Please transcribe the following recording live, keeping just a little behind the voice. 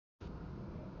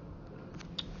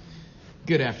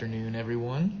Good afternoon,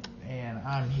 everyone, and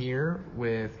I'm here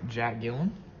with Jack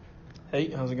Gillen. Hey,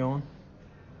 how's it going?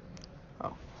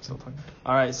 Oh, still talking.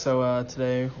 All right, so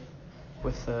today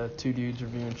with two dudes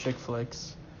reviewing chick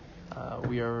flicks,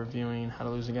 we are reviewing How to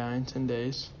Lose a Guy in 10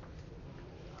 Days.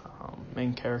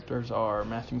 Main characters are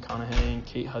Matthew McConaughey and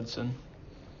Kate Hudson.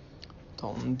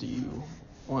 Dalton, do you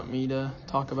want me to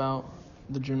talk about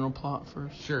the general plot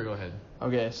first? Sure, go ahead.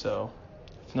 Okay, so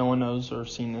if no one knows or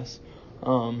seen this,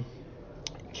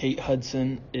 Kate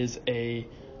Hudson is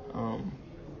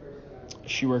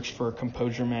she works for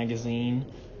Composure magazine,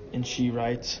 and she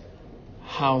writes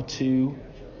how-to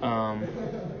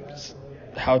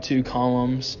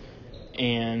columns,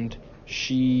 and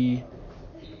she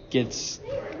gets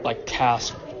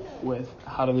tasked with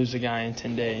how to lose a guy in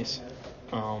 10 days.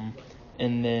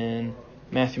 And then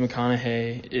Matthew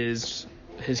McConaughey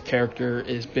his character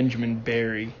is Benjamin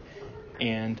Barry,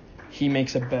 and he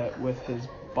makes a bet with his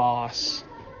boss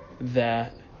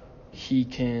that he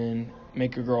can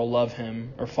make a girl love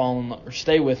him or fall in love or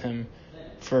stay with him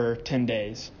for 10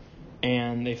 days.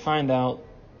 And they find out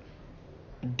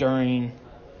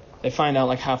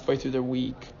halfway through their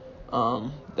week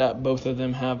that both of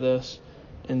them have this.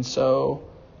 And so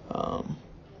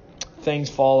things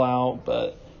fall out,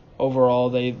 but overall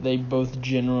they both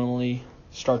generally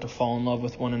start to fall in love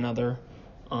with one another.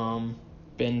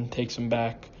 Ben takes her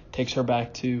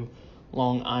back to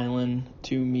Long Island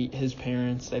to meet his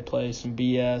parents. They play some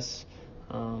BS,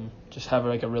 just have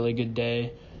a really good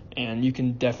day, and you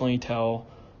can definitely tell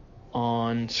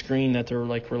on screen that their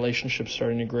relationship's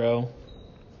starting to grow.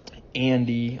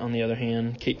 Andy, on the other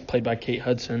hand, played by Kate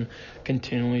Hudson,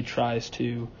 continually tries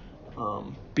to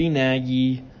be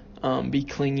naggy, be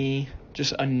clingy,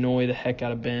 just annoy the heck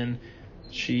out of Ben.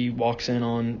 She walks in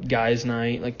on guys'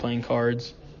 night, playing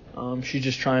cards. She's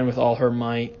just trying with all her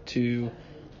might to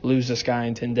lose this guy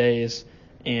in 10 days,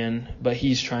 but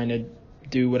he's trying to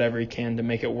do whatever he can to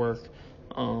make it work.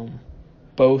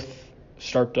 Both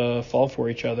start to fall for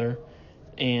each other,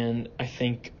 and I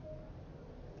think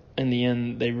in the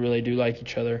end they really do like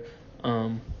each other.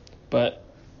 But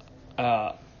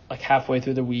halfway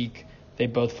through the week, they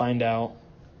both find out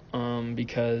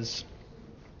because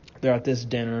they're at this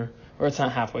dinner, or it's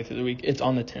not halfway through the week, it's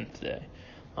on the 10th day.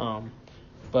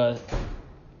 But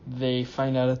they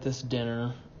find out at this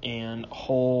dinner, and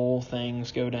whole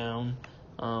things go down.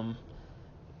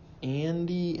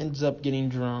 Andy ends up getting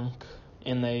drunk,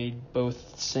 and they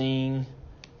both sing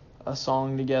a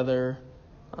song together.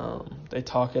 They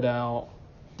talk it out.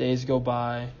 Days go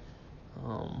by.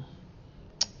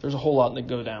 There's a whole lot that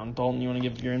go down. Dalton, you want to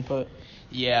give your input?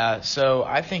 Yeah, so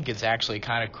I think it's actually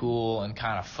kind of cool and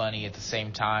kind of funny at the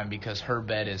same time, because her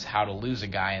bet is how to lose a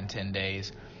guy in 10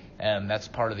 days. That's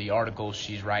part of the article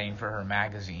she's writing for her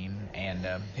magazine. And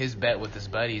his bet with his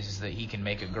buddies is that he can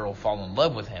make a girl fall in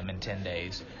love with him in 10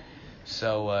 days.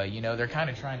 So, they're kind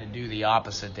of trying to do the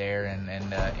opposite there and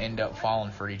end up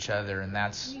falling for each other, and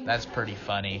that's pretty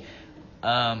funny.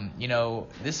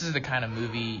 This is the kind of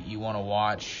movie you want to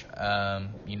watch,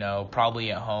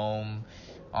 probably at home,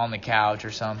 on the couch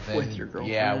or something. With your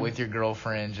girlfriend. Yeah, with your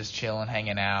girlfriend, just chilling,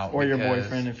 hanging out. Or your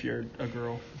boyfriend if you're a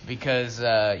girl. Because,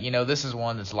 this is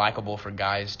one that's likable for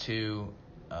guys, too,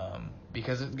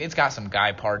 because it's got some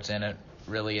guy parts in it.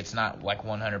 Really, it's not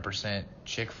 100%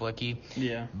 chick flicky.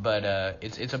 Yeah. But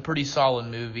it's a pretty solid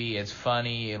movie. It's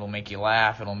funny. It'll make you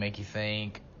laugh. It'll make you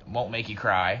think. Won't make you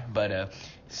cry, but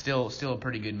still a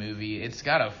pretty good movie. It's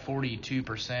got a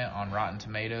 42% on Rotten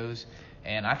Tomatoes,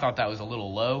 and I thought that was a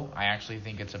little low. I actually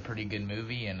think it's a pretty good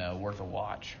movie and worth a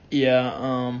watch.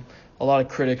 Yeah. A lot of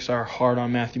critics are hard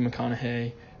on Matthew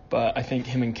McConaughey, but I think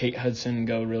him and Kate Hudson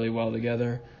go really well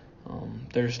together.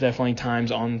 There's definitely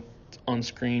times on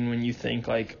screen when you think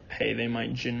hey, they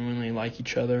might genuinely like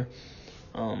each other,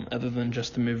 other than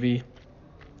just the movie.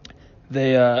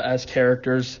 They as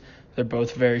characters, they're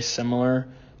both very similar.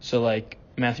 So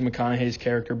Matthew McConaughey's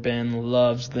character Ben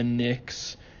loves the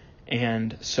Knicks,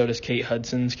 and so does Kate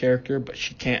Hudson's character, but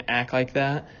she can't act like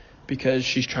that because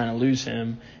she's trying to lose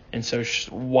him. And so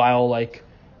while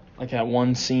at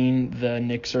one scene the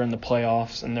Knicks are in the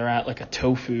playoffs and they're at a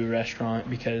tofu restaurant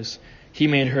because he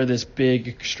made her this big,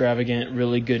 extravagant,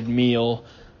 really good meal,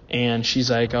 and she's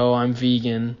like, oh, I'm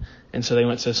vegan. And so they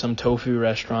went to some tofu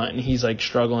restaurant, and he's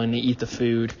struggling to eat the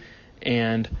food,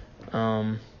 and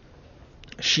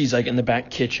she's in the back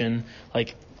kitchen,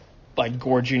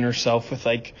 gorging herself with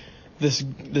this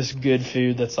good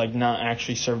food that's not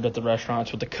actually served at the restaurant.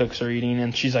 It's what the cooks are eating,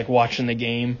 and she's watching the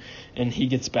game, and he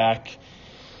gets back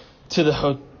to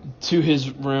his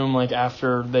room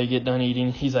after they get done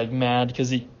eating. He's mad because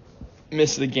he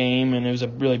missed the game, and it was a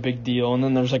really big deal. And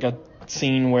then there's a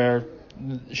scene where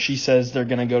she says they're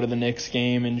gonna go to the Knicks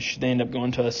game, and they end up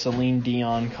going to a Celine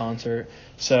Dion concert.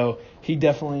 So she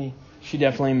definitely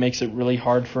makes it really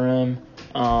hard for him.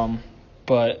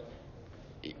 But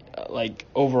like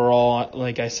overall,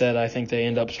 like I said, I think they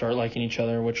end up start liking each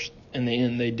other, which in the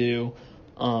end they do.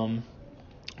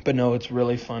 But no, it's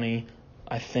really funny.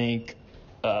 I think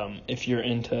if you're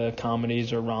into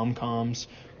comedies or rom-coms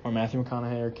or Matthew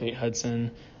McConaughey or Kate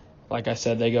Hudson, like I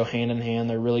said, they go hand in hand.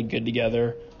 They're really good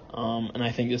together. And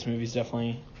I think this movie's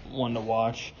definitely one to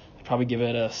watch. I'd probably give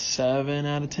it a 7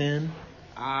 out of 10.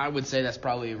 I would say that's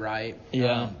probably right.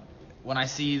 Yeah. When I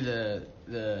see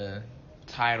the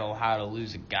title, How to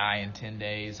Lose a Guy in 10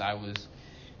 Days, I was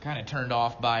kind of turned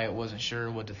off by it, wasn't sure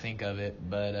what to think of it.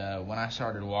 But when I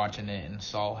started watching it and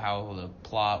saw how the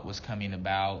plot was coming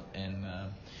about and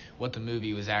what the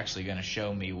movie was actually going to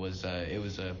show me, it was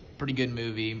a pretty good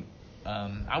movie.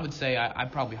 I would say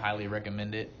I'd probably highly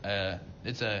recommend it.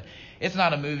 It's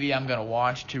not a movie I'm gonna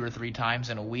watch 2 or 3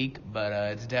 times in a week, but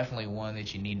it's definitely one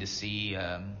that you need to see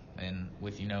and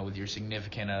with your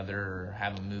significant other or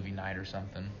have a movie night or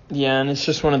something. Yeah, and it's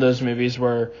just one of those movies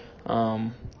where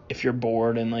if you're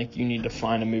bored and like you need to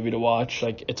find a movie to watch,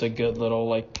 like it's a good little,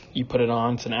 like, you put it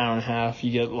on, it's an hour and a half,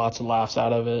 you get lots of laughs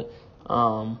out of it.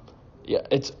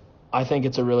 I think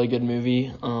it's a really good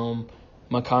movie.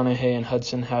 McConaughey and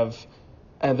Hudson have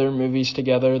other movies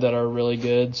together that are really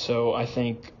good, so I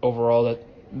think overall that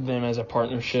them as a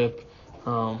partnership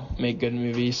make good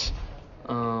movies.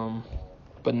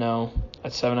 But no,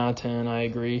 at 7 out of 10, I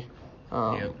agree.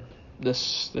 Yep.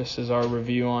 This is our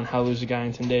review on How to Lose a Guy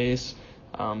in 10 Days.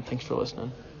 Thanks for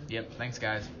listening. Yep, thanks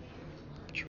guys.